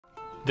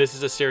This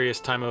is a serious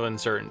time of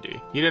uncertainty.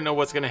 You don't know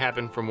what's going to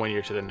happen from one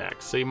year to the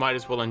next, so you might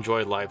as well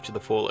enjoy life to the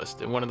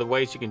fullest. And one of the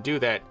ways you can do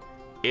that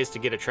is to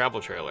get a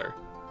travel trailer,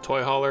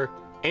 toy hauler,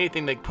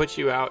 anything that puts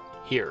you out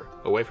here,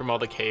 away from all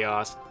the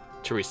chaos,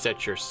 to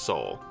reset your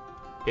soul.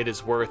 It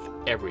is worth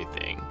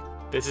everything.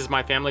 This is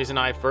my family's and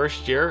I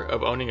first year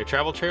of owning a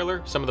travel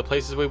trailer, some of the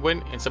places we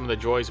went and some of the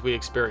joys we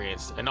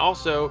experienced, and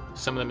also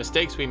some of the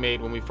mistakes we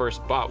made when we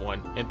first bought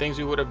one and things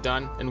we would have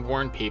done and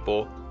warned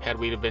people had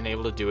we been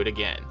able to do it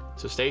again.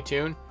 So stay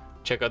tuned,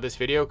 check out this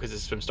video because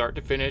it's from start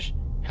to finish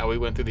how we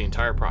went through the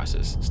entire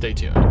process. Stay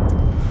tuned.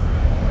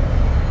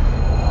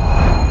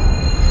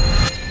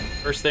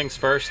 First things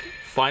first,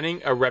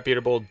 finding a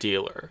reputable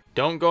dealer.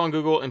 Don't go on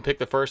Google and pick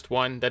the first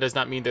one. That does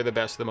not mean they're the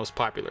best or the most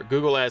popular.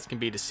 Google ads can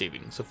be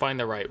deceiving, so find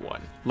the right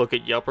one. Look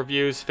at Yelp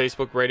reviews,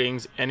 Facebook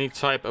ratings, any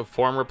type of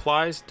forum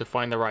replies to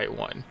find the right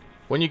one.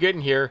 When you get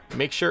in here,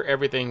 make sure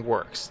everything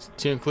works,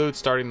 to include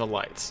starting the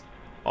lights.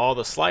 All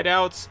the slide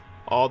outs,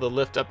 all the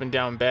lift up and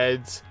down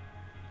beds,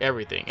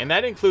 everything. And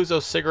that includes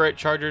those cigarette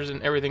chargers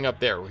and everything up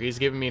there, where he's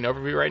giving me an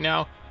overview right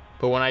now.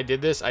 But when I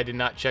did this, I did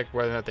not check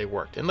whether or not they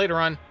worked. And later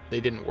on, they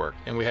didn't work,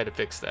 and we had to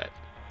fix that.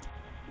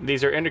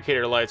 These are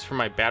indicator lights for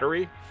my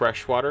battery,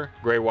 fresh water,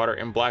 gray water,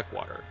 and black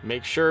water.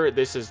 Make sure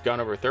this is gone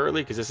over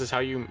thoroughly because this is how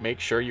you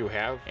make sure you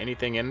have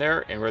anything in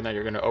there and whether or not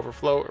you're going to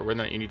overflow or whether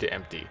or not you need to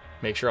empty.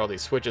 Make sure all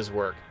these switches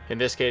work. In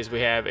this case,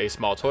 we have a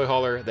small toy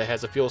hauler that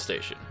has a fuel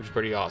station, which is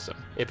pretty awesome.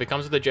 If it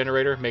comes with a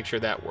generator, make sure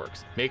that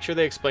works. Make sure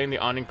they explain the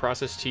awning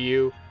process to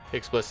you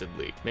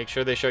explicitly. Make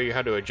sure they show you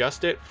how to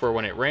adjust it for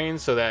when it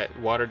rains so that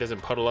water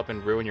doesn't puddle up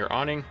and ruin your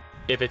awning.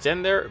 If it's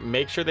in there,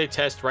 make sure they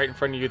test right in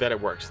front of you that it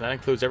works. And that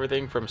includes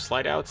everything from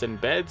slide outs and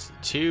beds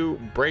to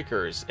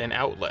breakers and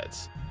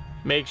outlets.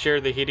 Make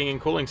sure the heating and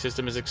cooling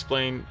system is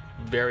explained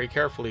very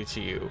carefully to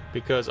you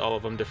because all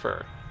of them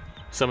differ.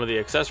 Some of the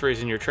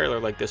accessories in your trailer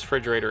like this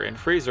refrigerator and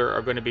freezer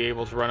are going to be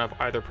able to run off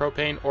either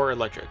propane or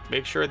electric.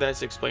 Make sure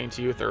that's explained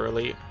to you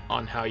thoroughly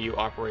on how you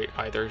operate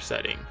either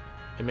setting.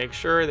 And make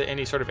sure that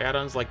any sort of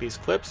add-ons like these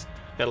clips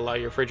that allow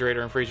your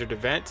refrigerator and freezer to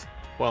vent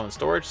while in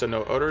storage so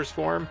no odors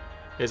form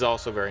is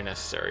also very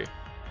necessary.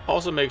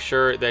 Also make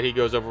sure that he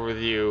goes over with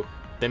you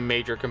the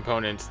major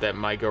components that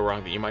might go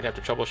wrong that you might have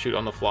to troubleshoot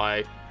on the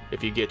fly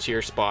if you get to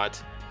your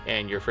spot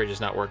and your fridge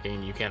is not working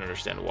and you can't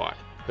understand why.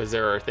 Because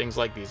there are things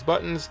like these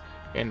buttons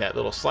and that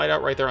little slide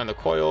out right there on the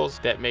coils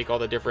that make all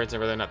the difference in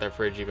whether or not that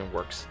fridge even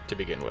works to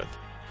begin with.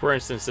 For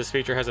instance, this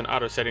feature has an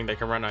auto setting that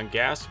can run on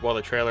gas while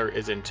the trailer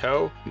is in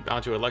tow,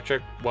 onto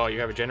electric while you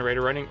have a generator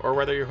running, or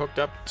whether you're hooked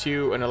up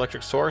to an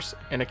electric source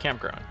in a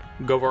campground.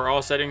 Go over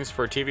all settings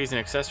for TVs and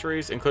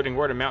accessories, including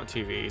where to mount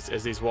TVs,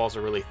 as these walls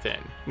are really thin.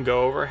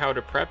 Go over how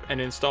to prep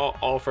and install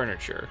all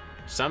furniture.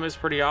 Some is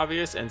pretty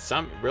obvious and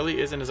some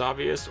really isn't as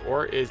obvious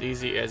or as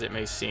easy as it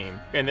may seem.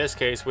 In this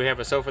case, we have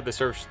a sofa that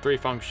serves three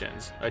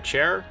functions: a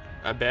chair,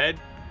 a bed,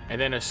 and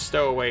then a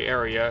stowaway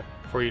area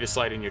for you to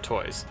slide in your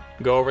toys.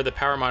 Go over the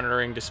power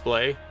monitoring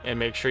display and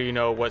make sure you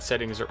know what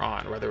settings are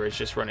on, whether it's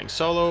just running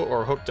solo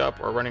or hooked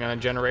up or running on a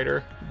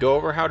generator. Go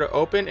over how to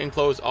open and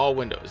close all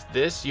windows.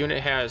 This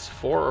unit has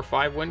 4 or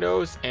 5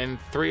 windows and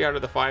 3 out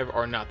of the 5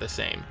 are not the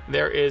same.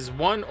 There is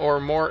 1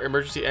 or more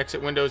emergency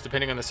exit windows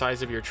depending on the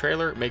size of your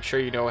trailer. Make sure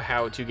you know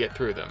how to get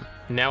through them.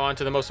 Now on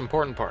to the most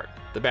important part,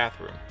 the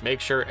bathroom.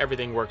 Make sure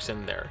everything works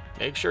in there.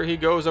 Make sure he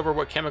goes over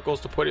what chemicals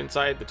to put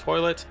inside the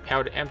toilet,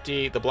 how to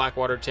empty the black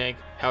water tank,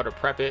 how to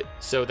prep it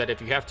so that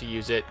if you have to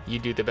use it, you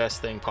do the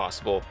best thing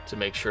possible to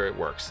make sure it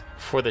works.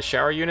 For the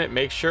shower unit,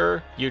 make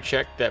sure you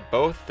check that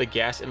both the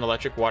gas and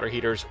electric water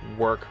heaters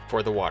work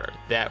for the water.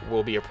 That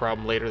will be a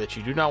problem later that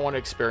you do not want to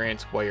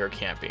experience while you're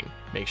camping.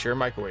 Make sure your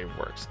microwave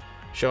works.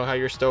 Show how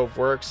your stove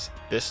works.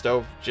 This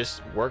stove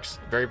just works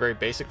very, very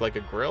basic like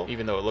a grill,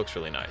 even though it looks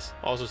really nice.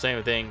 Also,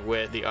 same thing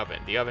with the oven.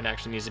 The oven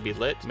actually needs to be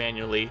lit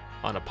manually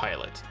on a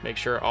pilot. Make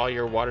sure all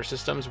your water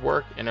systems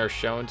work and are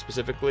shown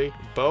specifically,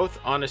 both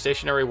on a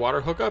stationary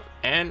water hookup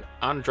and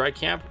on a dry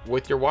camp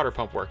with your water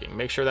pump working.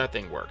 Make sure that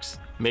thing works.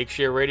 Make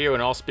sure your radio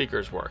and all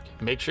speakers work.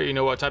 Make sure you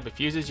know what type of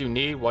fuses you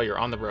need while you're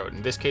on the road.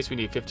 In this case, we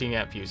need 15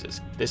 amp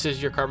fuses. This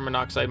is your carbon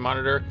monoxide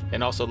monitor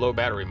and also low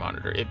battery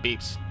monitor. It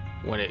beeps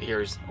when it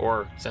hears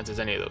or senses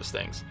any of those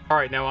things.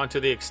 Alright, now onto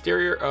the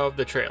exterior of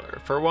the trailer.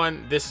 For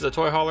one, this is a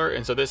toy hauler,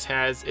 and so this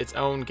has its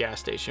own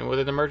gas station with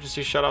an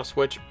emergency shutoff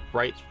switch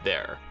right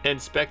there.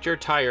 Inspect your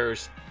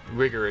tires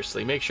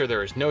rigorously. Make sure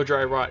there is no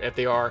dry rot. If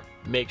they are,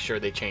 make sure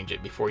they change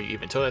it before you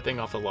even tow that thing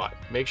off the lot.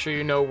 Make sure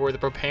you know where the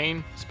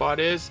propane spot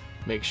is.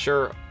 Make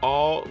sure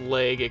all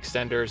leg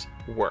extenders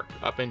work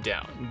up and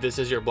down. This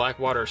is your black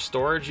water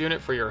storage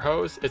unit for your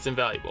hose. It's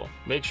invaluable.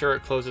 Make sure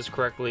it closes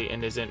correctly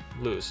and isn't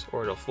loose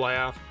or it'll fly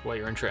off while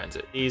you're in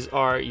transit. These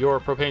are your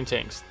propane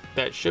tanks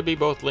that should be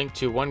both linked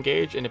to one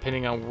gauge, and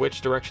depending on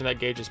which direction that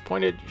gauge is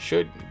pointed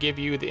should give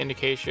you the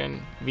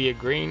indication via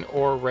green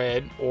or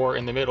red or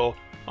in the middle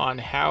on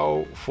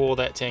how full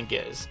that tank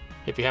is.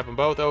 If you have them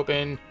both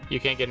open, you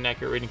can't get an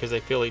accurate reading because they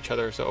feel each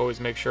other, so always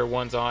make sure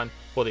one's on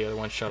while the other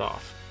one's shut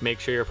off. Make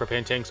sure your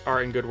propane tanks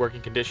are in good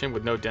working condition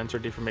with no dents or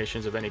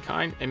deformations of any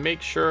kind, and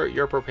make sure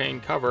your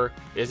propane cover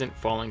isn't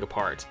falling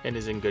apart and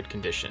is in good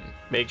condition.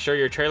 Make sure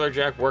your trailer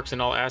jack works in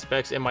all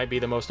aspects. It might be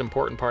the most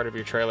important part of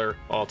your trailer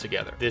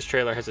altogether. This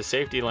trailer has a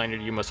safety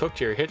lanyard you must hook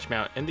to your hitch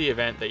mount in the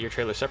event that your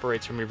trailer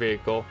separates from your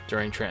vehicle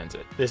during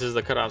transit. This is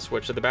the cutoff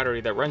switch to the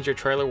battery that runs your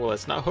trailer while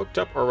it's not hooked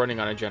up or running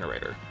on a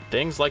generator.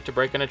 Things like to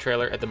break on a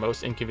trailer at the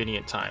most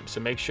inconvenient time, so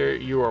make sure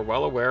you are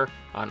well aware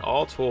on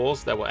all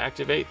tools that will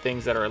activate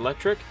things that are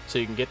electric so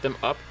you can get them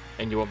up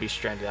and you won't be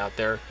stranded out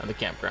there on the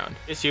campground.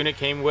 This unit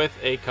came with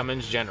a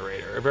Cummins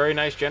generator, a very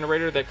nice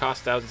generator that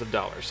costs thousands of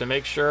dollars, so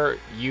make sure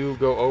you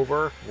go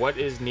over what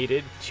is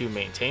needed to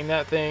maintain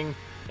that thing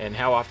and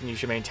how often you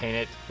should maintain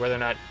it, whether or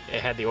not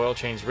it had the oil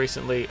change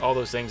recently. All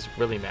those things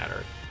really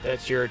matter.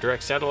 That's your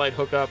direct satellite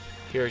hookup.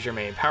 Here's your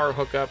main power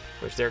hookup,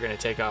 which they're going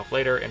to take off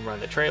later and run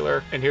the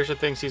trailer. And here's the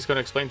things he's going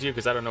to explain to you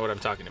because I don't know what I'm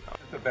talking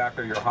about. The back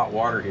of your hot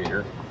water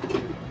heater,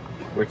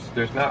 which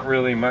there's not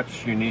really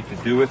much you need to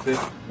do with it.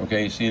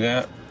 Okay, you see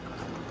that?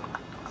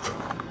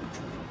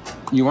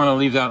 You want to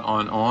leave that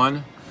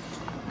on.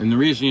 And the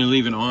reason you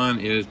leave it on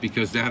is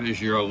because that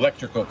is your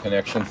electrical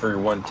connection for your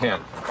 110.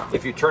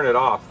 If you turn it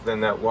off,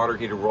 then that water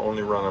heater will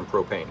only run on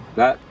propane.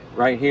 That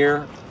right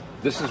here,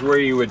 this is where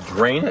you would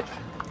drain it.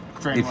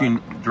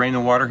 Drain the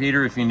water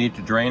heater if you need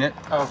to drain it.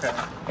 Okay.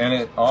 And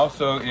it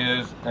also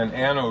is an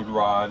anode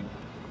rod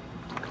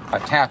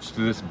attached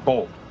to this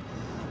bolt.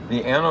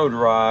 The anode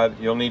rod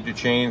you'll need to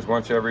change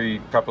once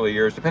every couple of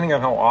years, depending on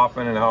how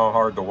often and how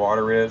hard the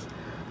water is.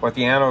 What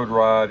the anode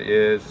rod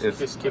is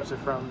This keeps it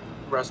from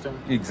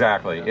rusting?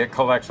 Exactly. Yeah. It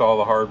collects all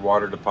the hard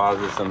water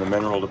deposits and the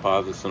mineral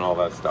deposits and all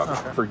that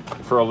stuff. Okay.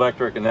 For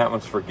electric, and that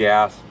one's for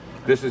gas.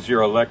 This is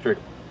your electric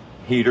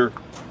heater.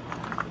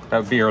 That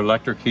would be your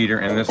electric heater,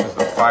 and this is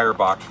the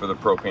firebox for the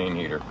propane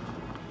heater.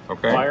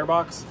 Okay?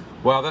 Firebox?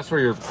 Well, that's where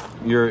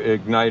your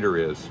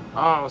igniter is.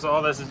 Oh, so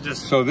all this is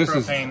just this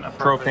propane, is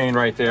propane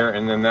right there,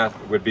 and then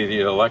that would be the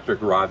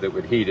electric rod that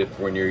would heat it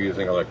when you're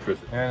using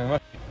electricity. And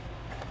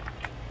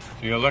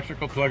so your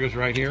electrical plug is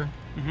right here.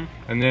 Mm-hmm.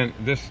 And then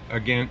this,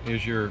 again,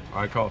 is your,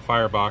 I call it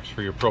firebox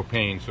for your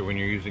propane. So when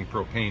you're using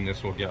propane,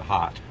 this will get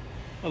hot.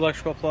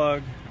 Electrical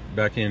plug.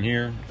 Back in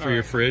here for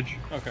your fridge.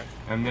 Okay.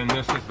 And then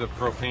this is the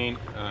propane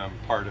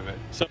part of it.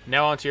 So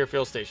now onto your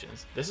fill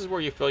stations. This is where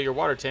you fill your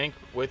water tank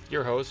with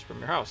your hose from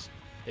your house.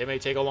 It may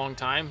take a long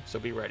time, so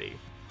be ready.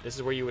 This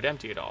is where you would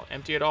empty it all.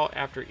 Empty it all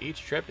after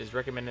each trip is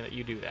recommended that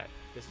you do that.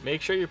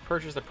 Make sure you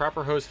purchase the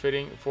proper hose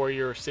fitting for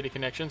your city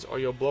connections or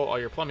you'll blow all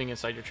your plumbing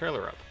inside your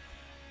trailer up.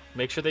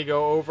 Make sure they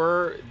go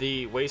over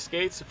the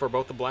wastegates for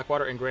both the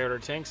Blackwater and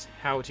Greywater tanks,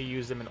 how to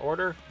use them in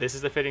order. This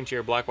is the fitting to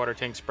your Blackwater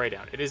tank spray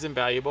down. It is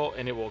invaluable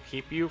and it will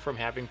keep you from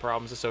having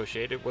problems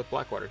associated with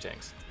Blackwater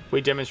tanks.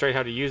 We demonstrate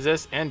how to use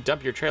this and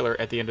dump your trailer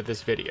at the end of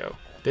this video.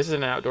 This is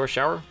an outdoor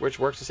shower, which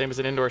works the same as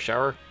an indoor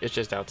shower, it's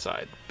just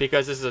outside.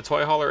 Because this is a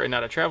toy hauler and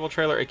not a travel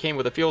trailer, it came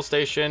with a fuel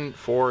station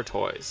for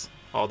toys.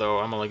 Although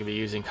I'm only going to be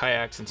using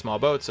kayaks and small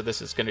boats, so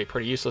this is going to be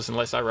pretty useless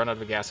unless I run out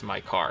of gas in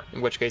my car,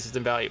 in which case it's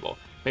invaluable.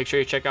 Make sure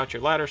you check out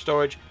your ladder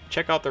storage,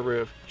 check out the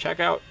roof, check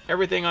out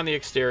everything on the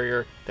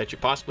exterior that you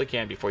possibly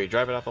can before you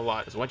drive it off the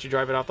lot, because once you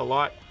drive it off the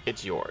lot,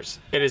 it's yours.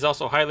 It is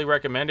also highly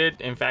recommended,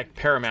 in fact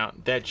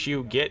paramount, that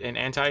you get an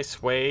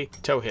anti-sway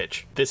tow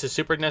hitch. This is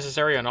super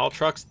necessary on all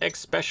trucks,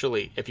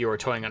 especially if you are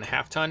towing on a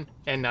half-ton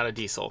and not a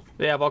diesel.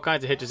 They have all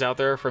kinds of hitches out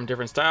there from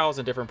different styles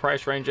and different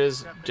price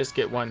ranges. Just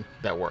get one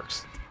that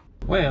works.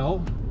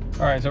 Well,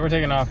 alright, so we're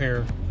taking off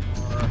here.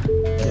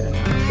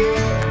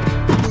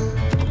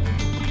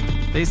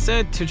 They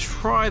said to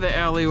try the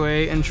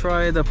alleyway and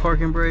try the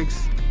parking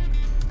brakes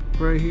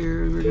right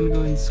here. We're gonna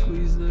go ahead and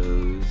squeeze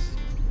those.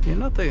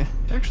 Yeah,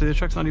 actually the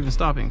truck's not even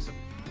stopping.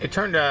 It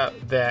turned out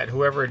that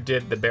whoever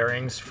did the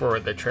bearings for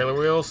the trailer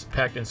wheels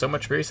packed in so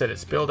much grease that it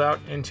spilled out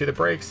into the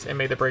brakes and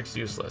made the brakes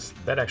useless.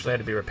 That actually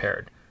had to be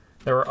repaired.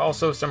 There were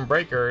also some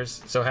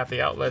breakers, so half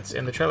the outlets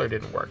in the trailer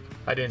didn't work.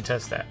 I didn't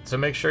test that. So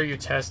make sure you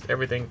test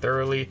everything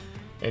thoroughly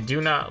and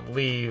do not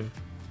leave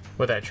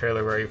with that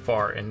trailer very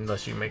far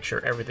unless you make sure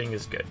everything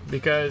is good.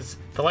 Because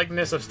the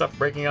likeliness of stuff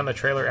breaking on the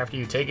trailer after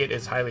you take it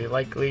is highly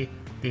likely.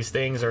 These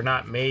things are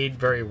not made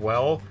very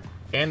well,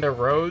 and the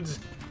roads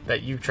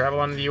that you travel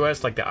on in the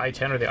US, like the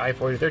I-10 or the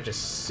I-40, they're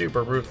just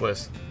super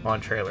ruthless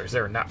on trailers.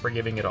 They're not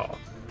forgiving at all.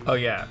 Oh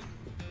yeah,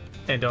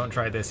 and don't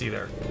try this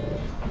either.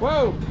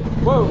 Whoa,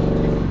 whoa.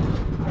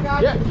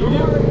 Yeah, you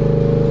do.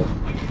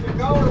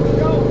 Go.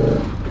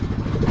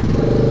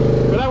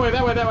 Go that way,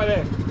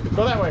 there.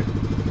 Go that way.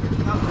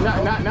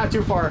 Not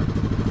too far.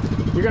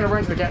 You're gonna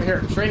run to the cat.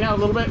 Here, straighten out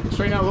a little bit.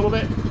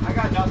 I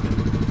got nothing.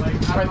 Like,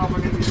 I don't know if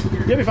I'm gonna be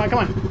here. You'll be fine, come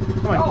on.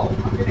 No,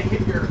 I'm gonna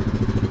hit your...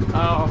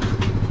 Oh,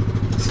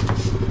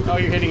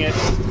 you're hitting it.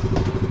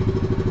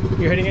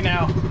 You're hitting it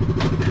now.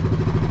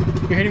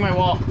 You're hitting my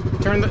wall.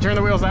 Turn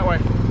the wheels that way.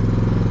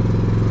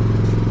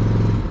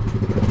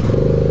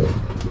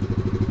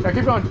 Yeah,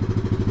 keep going.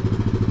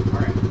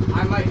 Alright,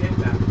 I might hit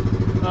that.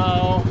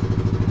 Oh,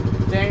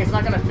 dang, it's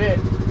not gonna fit.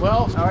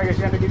 Well, I guess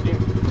you have to keep doing.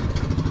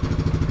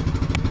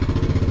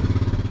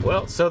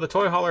 Well, so the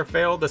toy hauler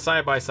failed the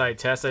side-by-side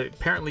test.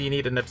 Apparently you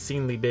need an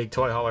obscenely big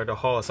toy hauler to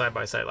haul a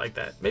side-by-side like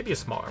that. Maybe a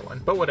smaller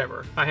one, but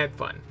whatever. I had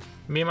fun.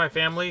 Me and my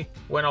family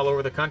went all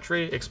over the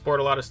country, explored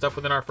a lot of stuff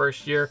within our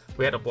first year.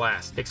 We had a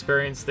blast.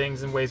 Experienced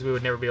things in ways we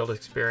would never be able to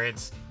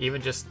experience, even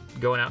just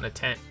going out in a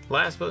tent.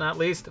 Last but not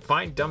least,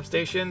 find dump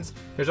stations.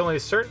 There's only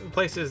certain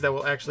places that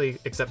will actually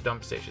accept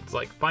dump stations.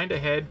 Like, find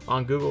ahead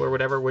on Google or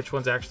whatever which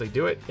ones actually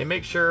do it, and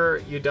make sure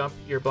you dump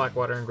your black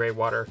water and gray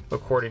water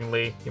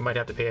accordingly. You might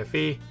have to pay a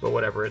fee, but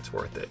whatever, it's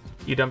worth it.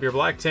 You dump your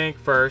black tank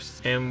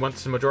first, and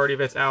once the majority of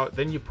it's out,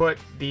 then you put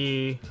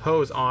the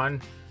hose on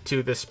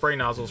to the spray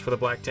nozzles for the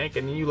black tank,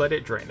 and then you let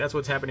it drain. That's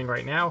what's happening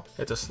right now.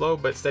 It's a slow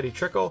but steady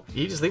trickle.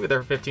 You just leave it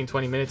there for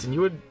 15-20 minutes and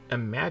you would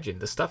imagine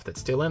the stuff that's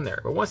still in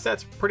there. But once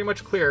that's pretty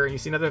much clear and you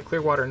see nothing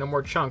clear water, no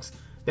more chunks,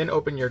 then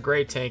open your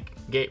gray tank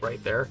gate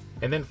right there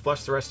and then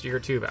flush the rest of your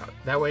tube out.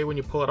 That way when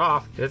you pull it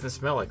off, it doesn't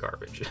smell like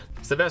garbage.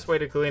 It's the best way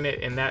to clean it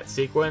in that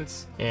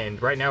sequence,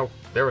 and right now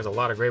there was a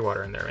lot of gray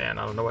water in there, man.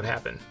 I don't know what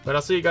happened. But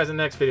I'll see you guys in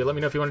the next video. Let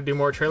me know if you want to do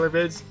more trailer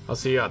vids. I'll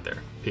see you out there.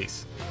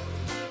 Peace.